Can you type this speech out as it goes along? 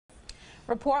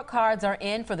Report cards are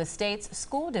in for the state's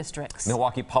school districts.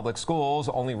 Milwaukee Public Schools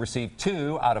only received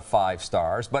 2 out of 5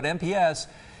 stars, but MPS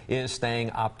is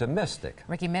staying optimistic.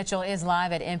 Ricky Mitchell is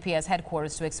live at MPS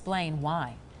headquarters to explain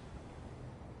why.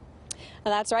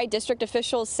 That's right. District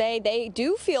officials say they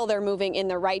do feel they're moving in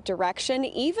the right direction,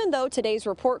 even though today's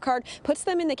report card puts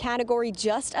them in the category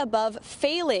just above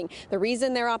failing. The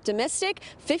reason they're optimistic,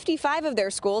 55 of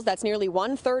their schools, that's nearly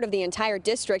 1/3 of the entire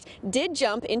district, did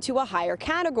jump into a higher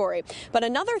category. But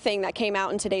another thing that came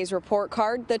out in today's report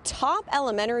card, the top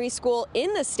elementary school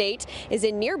in the state is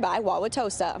in nearby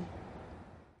Wauwatosa.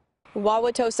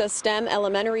 Wauwatosa STEM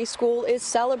Elementary School is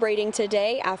celebrating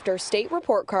today after state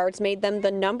report cards made them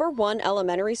the #1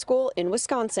 elementary school in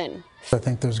Wisconsin. I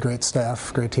think there's great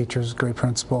staff, great teachers, great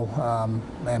principal,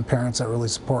 and parents that really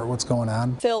support what's going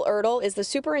on. Phil Ertl is the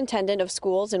superintendent of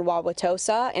schools in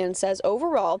Wauwatosa and says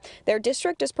overall their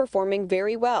district is performing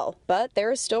very well, but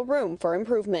there is still room for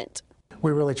improvement.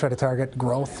 We really try to target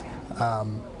growth,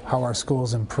 how our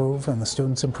schools improve and the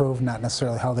students improve, not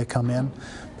necessarily how they come in,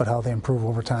 but how they improve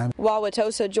over time.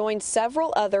 Wauwatosa joined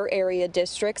several other area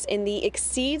districts in the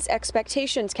exceeds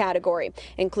expectations category,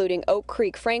 including Oak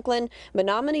Creek Franklin,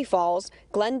 Menominee Falls,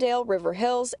 Glendale, River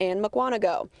Hills, and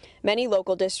Mukwonago. Many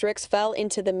local districts fell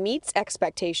into the meets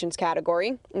expectations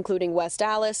category, including West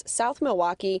Allis, South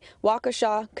Milwaukee,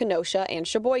 Waukesha, Kenosha, and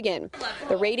Sheboygan.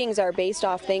 The ratings are based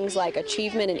off things like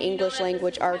achievement in English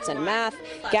language arts and math,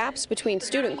 gaps between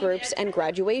student groups, and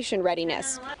graduation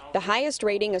readiness. The highest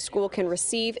rating a school can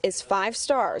receive is 5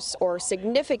 stars, or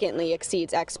significantly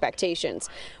exceeds expectations.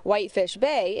 Whitefish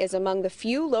Bay is among the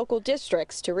few local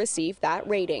districts to receive that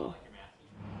rating.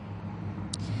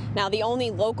 Now, the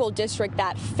only local district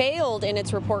that failed in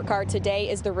its report card today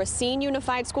is the Racine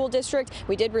Unified School District.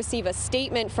 We did receive a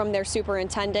statement from their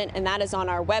superintendent, and that is on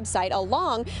our website,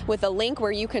 along with a link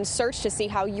where you can search to see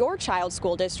how your child's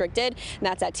school district did, and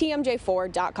that's at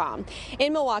tmj4.com.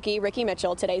 In Milwaukee, Ricky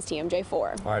Mitchell, today's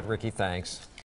TMJ4. All right, Ricky, thanks.